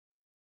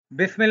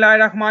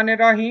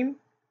Bismillahirrahmanirrahim.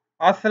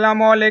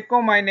 Assalamu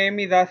alaikum. My name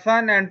is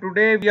Hassan and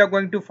today we are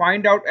going to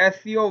find out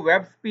SEO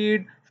web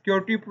speed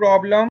security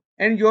problem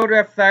in your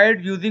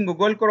website using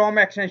Google Chrome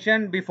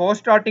extension. Before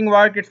starting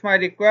work, it's my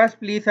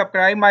request, please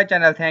subscribe my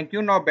channel. Thank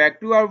you. Now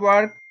back to our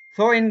work.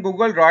 So in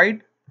Google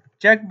write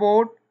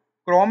checkbot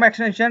Chrome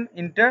extension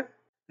enter.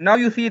 Now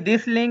you see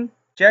this link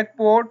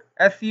checkbot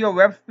SEO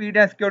web speed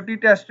and security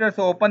tester.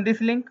 So open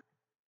this link.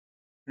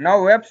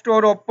 Now web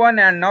store open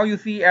and now you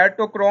see add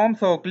to Chrome,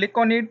 so click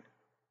on it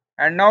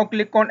and now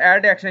click on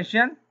add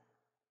extension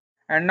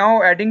and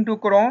now adding to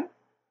Chrome.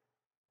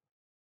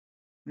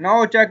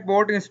 Now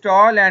checkbot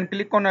install and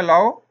click on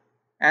allow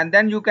and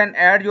then you can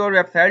add your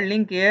website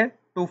link here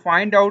to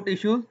find out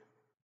issues.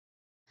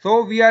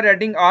 So we are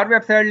adding our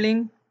website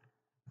link,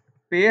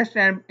 paste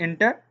and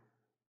enter.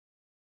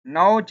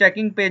 Now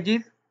checking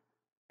pages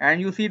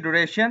and you see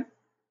duration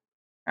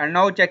and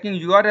now checking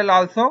URL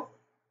also.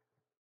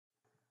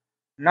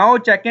 Now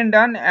check-in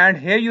done and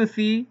here you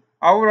see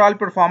overall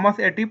performance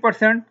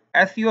 80%,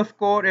 SEO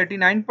score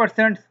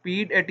 89%,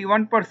 speed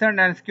 81%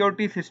 and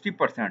security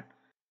 60%.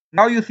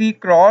 Now you see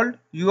crawled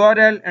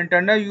URL,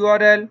 internal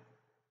URL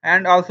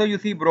and also you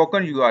see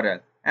broken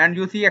URL and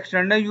you see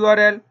external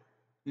URL,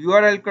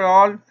 URL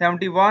crawl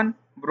 71,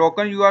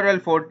 broken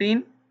URL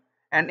 14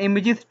 and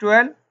images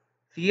 12,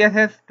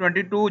 CSS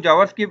 22,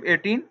 JavaScript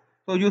 18.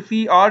 So you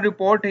see all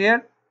report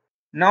here.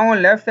 Now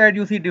on left side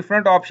you see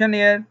different option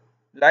here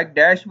like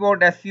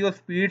dashboard, SEO,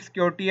 speed,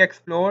 security,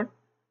 explore.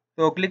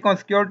 So click on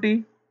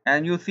security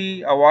and you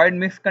see avoid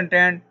mixed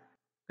content.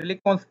 Click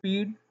on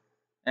speed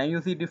and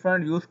you see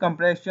different use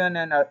compression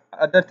and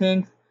other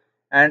things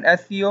and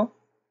SEO.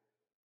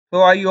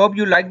 So I hope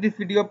you like this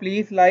video.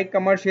 Please like,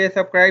 comment, share,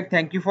 subscribe.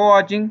 Thank you for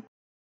watching.